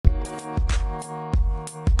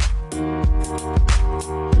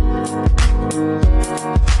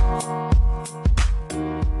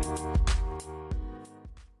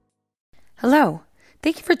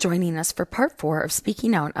for joining us for part 4 of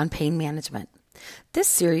Speaking Out on Pain Management. This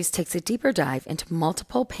series takes a deeper dive into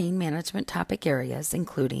multiple pain management topic areas,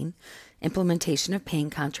 including implementation of pain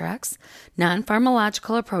contracts,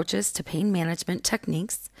 non-pharmacological approaches to pain management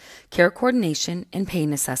techniques, care coordination, and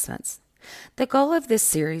pain assessments. The goal of this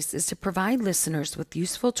series is to provide listeners with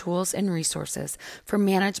useful tools and resources for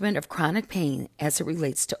management of chronic pain as it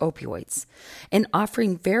relates to opioids, and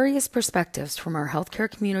offering various perspectives from our healthcare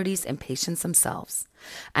communities and patients themselves.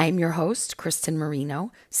 I am your host, Kristen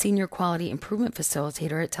Marino, Senior Quality Improvement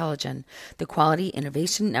Facilitator at Telegen, the Quality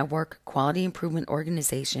Innovation Network Quality Improvement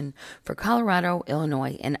Organization for Colorado,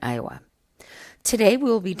 Illinois, and Iowa. Today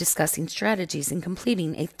we will be discussing strategies in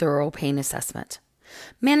completing a thorough pain assessment.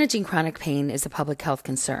 Managing chronic pain is a public health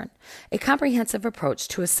concern. A comprehensive approach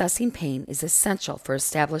to assessing pain is essential for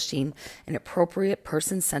establishing an appropriate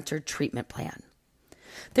person-centered treatment plan.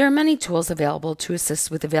 There are many tools available to assist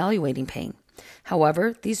with evaluating pain.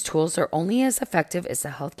 However, these tools are only as effective as the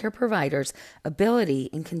healthcare provider's ability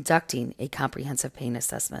in conducting a comprehensive pain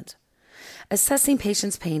assessment. Assessing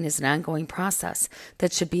patients' pain is an ongoing process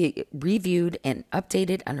that should be reviewed and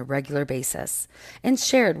updated on a regular basis and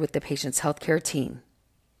shared with the patient's healthcare team.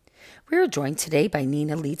 We are joined today by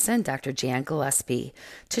Nina Lietze and Dr. Jan Gillespie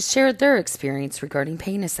to share their experience regarding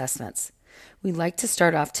pain assessments. We'd like to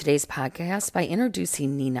start off today's podcast by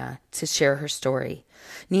introducing Nina to share her story.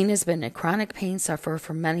 Nina's been a chronic pain sufferer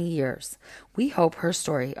for many years. We hope her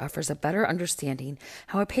story offers a better understanding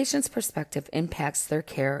how a patient's perspective impacts their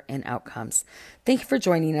care and outcomes. Thank you for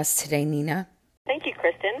joining us today, Nina. Thank you,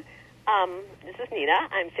 Kristen. This is Nina.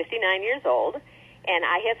 I'm 59 years old, and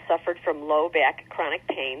I have suffered from low back chronic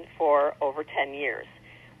pain for over 10 years.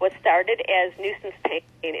 What started as nuisance pain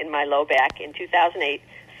in my low back in 2008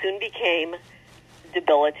 soon became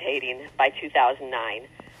debilitating by 2009.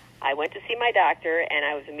 I went to see my doctor, and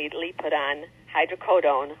I was immediately put on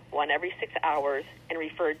hydrocodone 1 every 6 hours and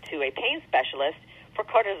referred to a pain specialist for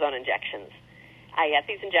cortisone injections. I had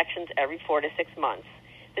these injections every 4 to 6 months.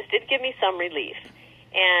 This did give me some relief.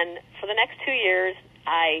 And for the next 2 years,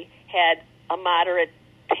 I had a moderate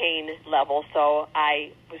pain level, so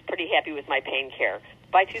I was pretty happy with my pain care.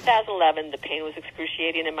 By 2011, the pain was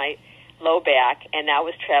excruciating in my low back, and now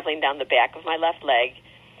was traveling down the back of my left leg,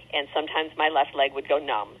 and sometimes my left leg would go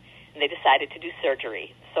numb. And they decided to do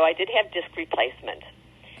surgery. So I did have disc replacement.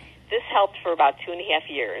 This helped for about 2.5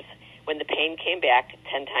 years when the pain came back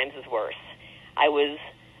 10 times as worse. I was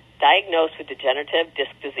diagnosed with degenerative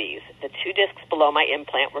disc disease. The 2 discs below my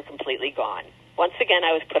implant were completely gone. Once again,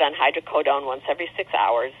 I was put on hydrocodone 1 every 6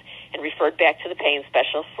 hours and referred back to the pain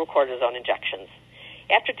specialist for cortisone injections.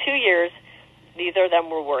 After 2 years, neither of them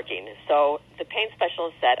were working. So the pain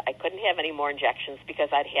specialist said I couldn't have any more injections because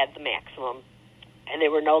I'd had the maximum, and they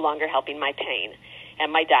were no longer helping my pain.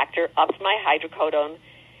 And my doctor upped my hydrocodone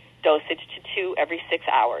dosage to 2 every 6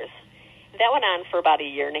 hours. That went on for about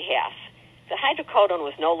 1.5 years. The hydrocodone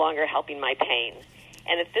was no longer helping my pain.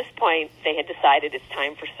 And at this point, they had decided it's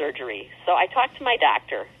time for surgery. So I talked to my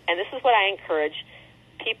doctor, and this is what I encourage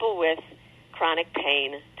people with chronic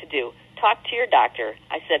pain to do. Talk to your doctor.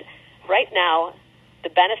 I said, right now, the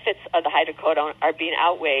benefits of the hydrocodone are being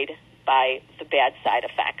outweighed by the bad side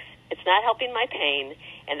effects. It's not helping my pain,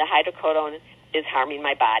 and the hydrocodone is harming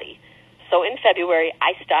my body. So in February,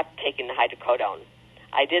 I stopped taking the hydrocodone.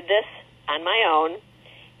 I did this on my own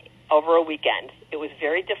over a weekend. It was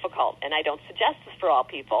very difficult, and I don't suggest this for all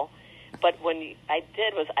people, but what I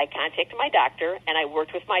did was I contacted my doctor, and I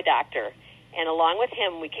worked with my doctor. And along with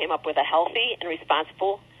him, we came up with a healthy and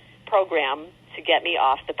responsible program to get me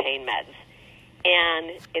off the pain meds.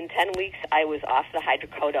 And in 10 weeks, I was off the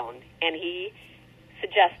hydrocodone, and he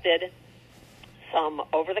suggested some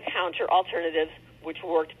over-the-counter alternatives which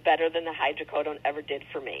worked better than the hydrocodone ever did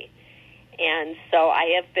for me. And so I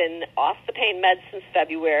have been off the pain meds since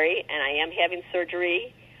February, and I am having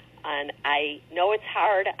surgery, and I know it's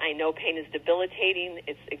hard. I know pain is debilitating.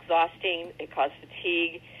 It's exhausting. It causes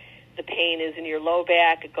fatigue. The pain is in your low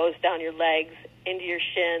back. It goes down your legs, into your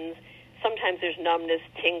shins. Sometimes there's numbness,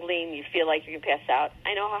 tingling. You feel like you can pass out.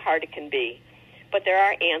 I know how hard it can be, but there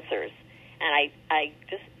are answers. And I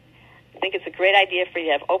just think it's a great idea for you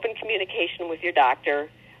to have open communication with your doctor,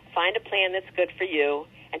 find a plan that's good for you,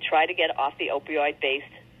 and try to get off the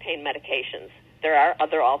opioid-based pain medications. There are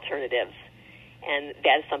other alternatives, and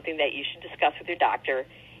that is something that you should discuss with your doctor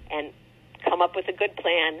and come up with a good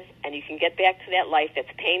plan, and you can get back to that life that's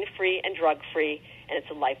pain-free and drug-free, and it's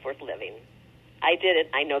a life worth living. I did it.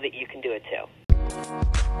 I know that you can do it too.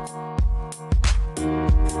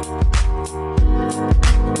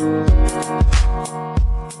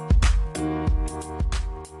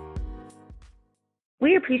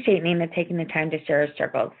 We appreciate Nina taking the time to share her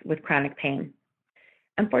struggles with chronic pain.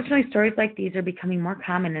 Unfortunately, stories like these are becoming more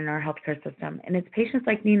common in our healthcare system, and it's patients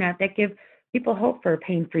like Nina that give people hope for a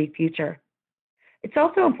pain-free future. It's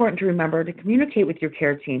also important to remember to communicate with your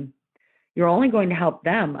care team. You're only going to help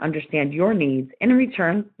them understand your needs, and in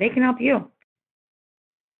return, they can help you.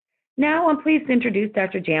 Now, I'm pleased to introduce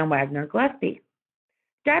Dr. Jan Wagner Gillespie.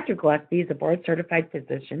 Dr. Gillespie is a board-certified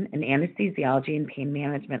physician in anesthesiology and pain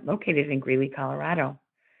management located in Greeley, Colorado.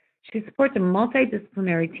 She supports a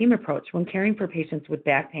multidisciplinary team approach when caring for patients with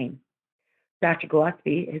back pain. Dr.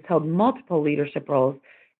 Gillespie has held multiple leadership roles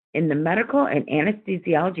in the medical and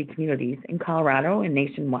anesthesiology communities in Colorado and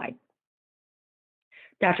nationwide.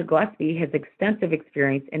 Dr. Gillespie has extensive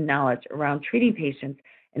experience and knowledge around treating patients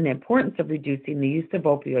and the importance of reducing the use of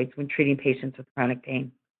opioids when treating patients with chronic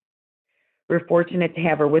pain. We're fortunate to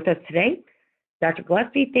have her with us today. Dr.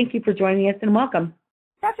 Gillespie, thank you for joining us and welcome.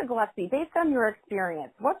 Dr. Gillespie, based on your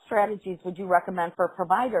experience, what strategies would you recommend for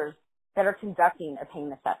providers that are conducting a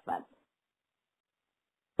pain assessment?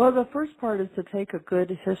 Well, the first part is to take a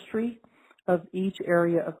good history of each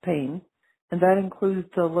area of pain, and that includes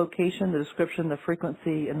the location, the description, the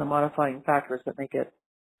frequency, and the modifying factors that make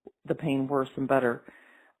the pain worse and better.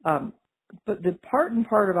 But the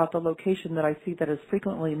part about the location that I see that is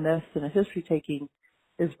frequently missed in a history taking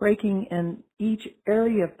is breaking in each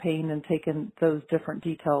area of pain and taking those different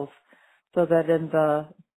details so that in the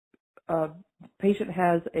patient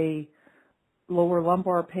has a lower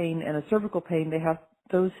lumbar pain and a cervical pain,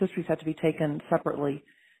 those histories have to be taken separately.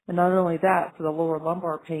 And not only that, for the lower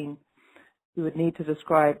lumbar pain, we would need to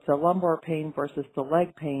describe the lumbar pain versus the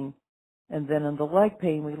leg pain. And then in the leg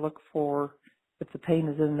pain, we look for if the pain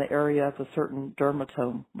is in the area of a certain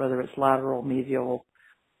dermatome, whether it's lateral, medial,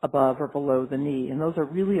 above or below the knee. And those are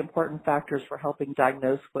really important factors for helping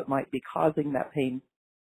diagnose what might be causing that pain.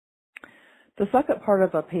 The second part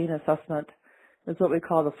of a pain assessment is what we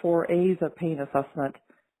call the 4 A's of pain assessment,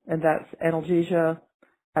 and that's analgesia,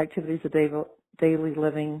 activities of daily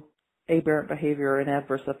living, aberrant behavior, and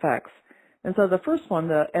adverse effects. And so the first one,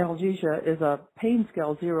 the analgesia, is a pain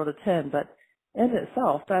scale 0 to 10, but in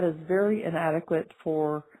itself, that is very inadequate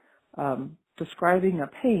for describing a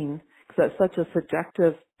pain because that's such a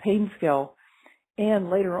subjective pain scale. And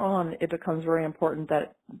later on, it becomes very important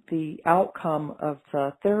that the outcome of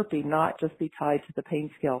the therapy not just be tied to the pain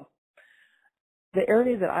scale. The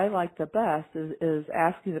area that I like the best is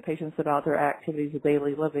asking the patients about their activities of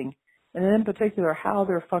daily living, and in particular how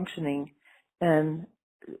they're functioning, and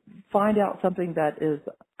find out something that is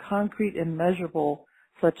concrete and measurable,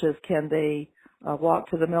 such as can they walk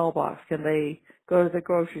to the mailbox, can they go to the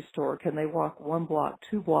grocery store, can they walk 1 block,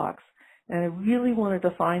 2 blocks. And I really wanted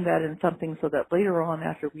to find that in something so that later on,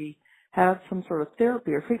 after we have some sort of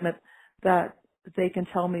therapy or treatment, that they can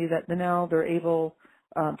tell me that now they're able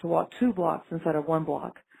to walk 2 blocks instead of 1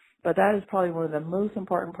 block. But that is probably one of the most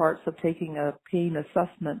important parts of taking a pain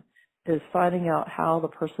assessment, is finding out how the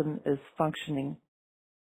person is functioning.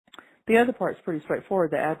 The other part is pretty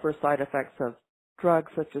straightforward. The adverse side effects of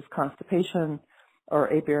drugs such as constipation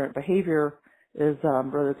or aberrant behavior is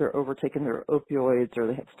whether they're overtaking their opioids or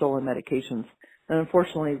they have stolen medications. And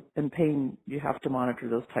unfortunately, in pain, you have to monitor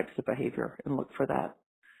those types of behavior and look for that.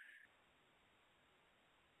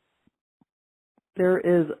 There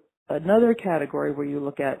is another category where you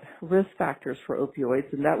look at risk factors for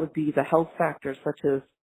opioids, and that would be the health factors such as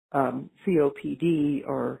COPD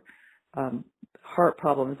or heart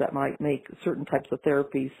problems that might make certain types of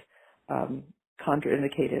therapies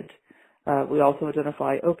contraindicated. We also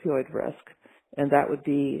identify opioid risk, and that would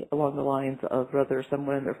be along the lines of whether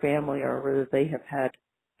someone in their family or whether they have had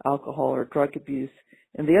alcohol or drug abuse.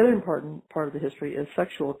 And the other important part of the history is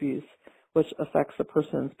sexual abuse, which affects a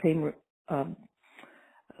person's pain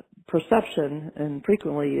perception, and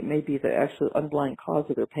frequently it may be the actual underlying cause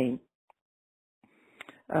of their pain.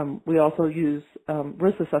 We also use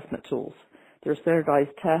risk assessment tools. There are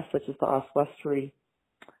standardized tests such as the Oswestry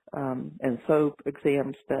and SOAP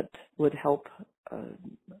exams that would help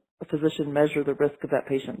a physician measure the risk of that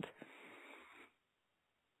patient.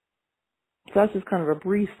 So that's just kind of a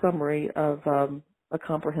brief summary of a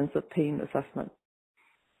comprehensive pain assessment.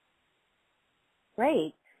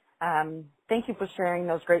 Great. Thank you for sharing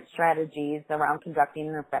those great strategies around conducting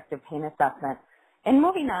an effective pain assessment. And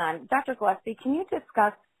moving on, Dr. Gillespie, can you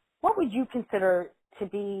discuss what would you consider to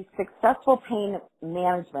be successful pain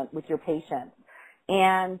management with your patients?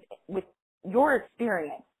 And with your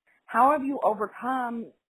experience, how have you overcome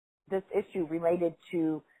this issue related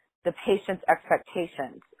to the patient's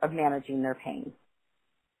expectations of managing their pain?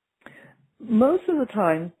 Most of the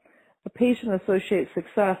time, a patient associates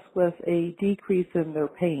success with a decrease in their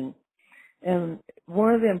pain. And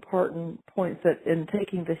one of the important points that in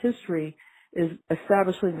taking the history is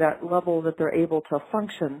establishing that level that they're able to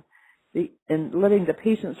function and letting the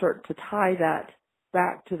patient start to tie that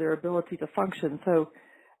back to their ability to function. So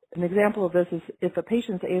an example of this is if a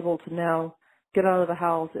patient's able to now get out of the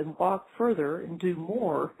house and walk further and do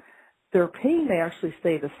more, their pain may actually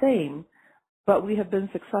stay the same, but we have been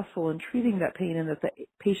successful in treating that pain and that the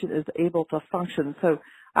patient is able to function. So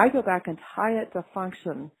I go back and tie it to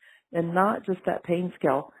function and not just that pain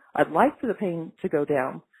scale. I'd like for the pain to go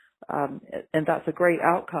down, and that's a great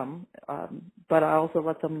outcome, but I also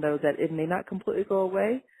let them know that it may not completely go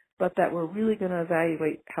away, but that we're really going to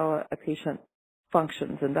evaluate how a patient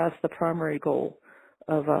functions, and that's the primary goal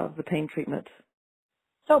of the pain treatment.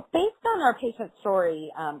 So based on our patient story,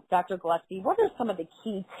 Dr. Gillespie, what are some of the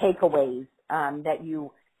key takeaways that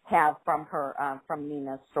you have from from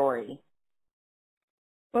Nina's story?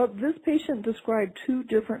 Well, this patient described two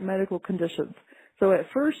different medical conditions. So at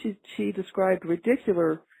first she described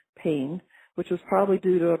radicular pain, which was probably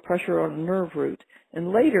due to a pressure on a nerve root.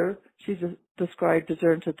 And later she described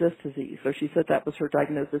degenerative disc disease. So she said that was her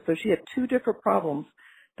diagnosis. So she had two different problems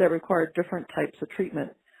that required different types of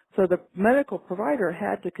treatment. So the medical provider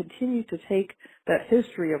had to continue to take that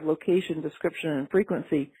history of location, description, and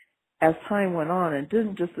frequency as time went on and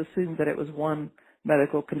didn't just assume that it was one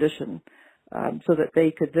medical condition, so that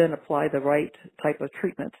they could then apply the right type of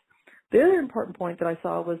treatment. The other important point that I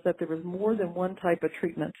saw was that there was more than one type of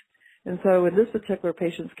treatment. And so in this particular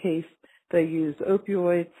patient's case, they used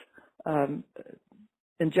opioids,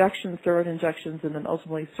 injections, steroid injections, and then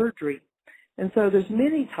ultimately surgery. And so there's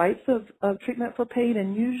many types of treatment for pain,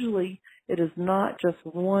 and usually it is not just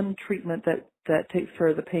one treatment that takes care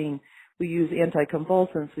of the pain. We use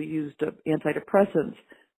anticonvulsants, we use antidepressants,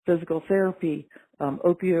 physical therapy,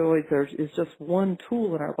 opioids is just one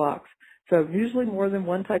tool in our box. So usually more than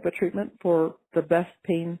one type of treatment for the best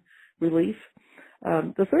pain relief.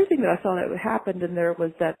 The third thing that I saw that happened in there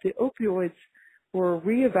was that the opioids were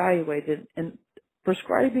reevaluated, and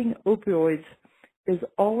prescribing opioids is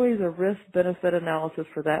always a risk-benefit analysis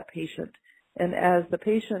for that patient. And as the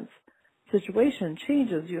patient's situation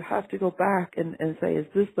changes, you have to go back and say, is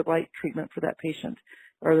this the right treatment for that patient?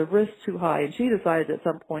 Are the risks too high? And she decided at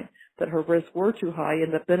some point that her risks were too high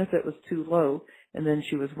and the benefit was too low, and then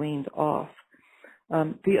she was weaned off.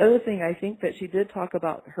 The other thing I think that she did talk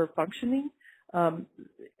about her functioning, and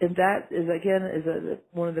that is, again,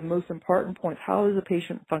 one of the most important points. How is a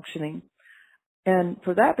patient functioning? And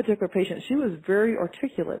for that particular patient, she was very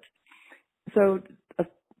articulate. So a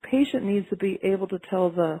patient needs to be able to tell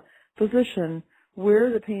the physician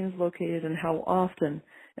where the pain is located and how often.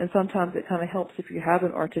 And sometimes it kind of helps if you have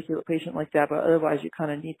an articulate patient like that, but otherwise you kind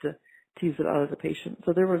of need to tease it out of the patient.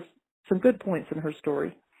 So there was some good points in her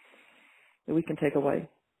story that we can take away.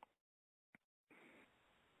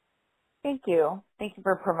 Thank you. Thank you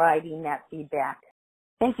for providing that feedback.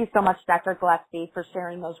 Thank you so much, Dr. Gillespie, for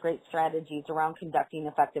sharing those great strategies around conducting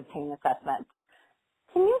effective pain assessments.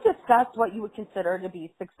 Can you discuss what you would consider to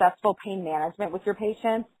be successful pain management with your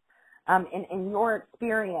patients? In your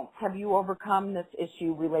experience, have you overcome this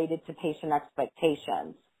issue related to patient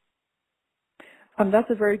expectations? That's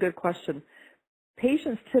a very good question.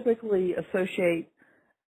 Patients typically associate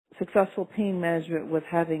successful pain management with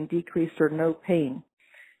having decreased or no pain.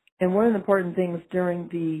 And one of the important things during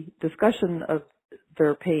the discussion of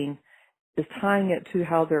their pain is tying it to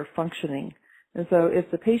how they're functioning. And so if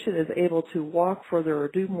the patient is able to walk further or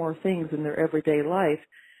do more things in their everyday life,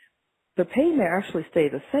 the pain may actually stay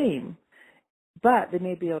the same, but they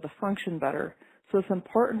may be able to function better. So it's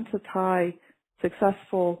important to tie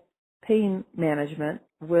successful pain management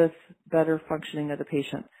with better functioning of the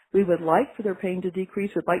patient. We would like for their pain to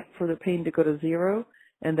decrease, we'd like for their pain to go to zero,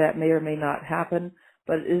 and that may or may not happen,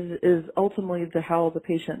 but it is ultimately how the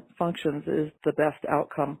patient functions is the best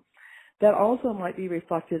outcome. That also might be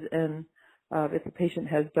reflected in if the patient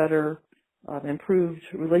has better improved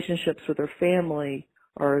relationships with their family,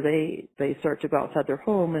 or they start to go outside their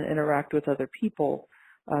home and interact with other people.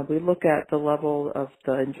 We look at the level of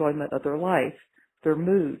the enjoyment of their life, their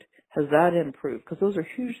mood. Has that improved? Because those are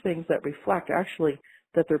huge things that reflect actually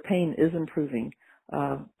that their pain is improving.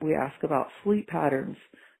 We ask about sleep patterns,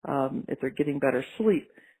 if they're getting better sleep.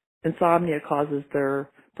 Insomnia causes their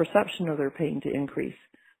perception of their pain to increase.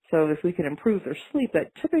 So if we can improve their sleep,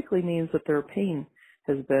 that typically means that their pain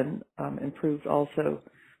has been improved also.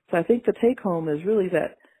 So I think the take home is really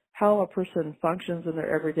that how a person functions in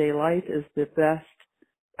their everyday life is the best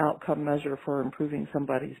outcome measure for improving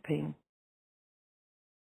somebody's pain.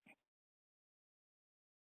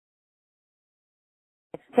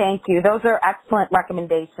 Thank you. Those are excellent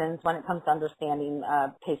recommendations when it comes to understanding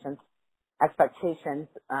patients' expectations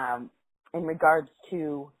in regards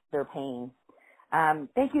to their pain.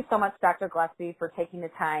 Thank you so much, Dr. Gillespie, for taking the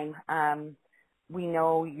time. We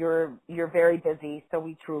know you're very busy, so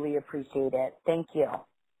we truly appreciate it. Thank you.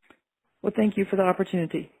 Well, thank you for the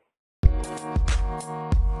opportunity.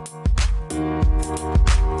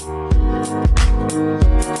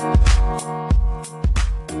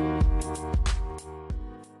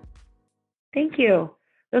 Thank you.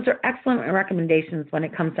 Those are excellent recommendations when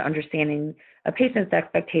it comes to understanding a patient's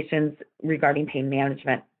expectations regarding pain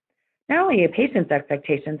management. Not only a patient's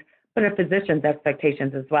expectations, but a physician's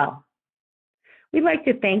expectations as well. We'd like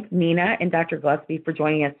to thank Nina and Dr. Gillespie for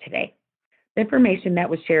joining us today. The information that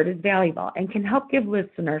was shared is valuable and can help give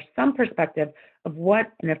listeners some perspective of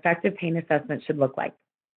what an effective pain assessment should look like.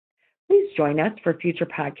 Please join us for future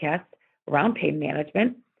podcasts around pain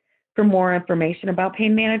management. For more information about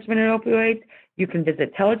pain management and opioids, you can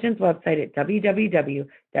visit Teligent's website at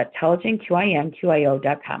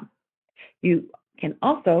www.teligentqimqio.com. You can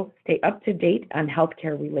also stay up to date on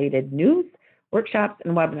healthcare-related news, workshops,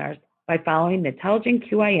 and webinars by following the Teligent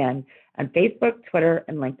QIN on Facebook, Twitter,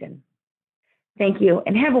 and LinkedIn. Thank you,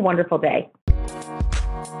 and have a wonderful day.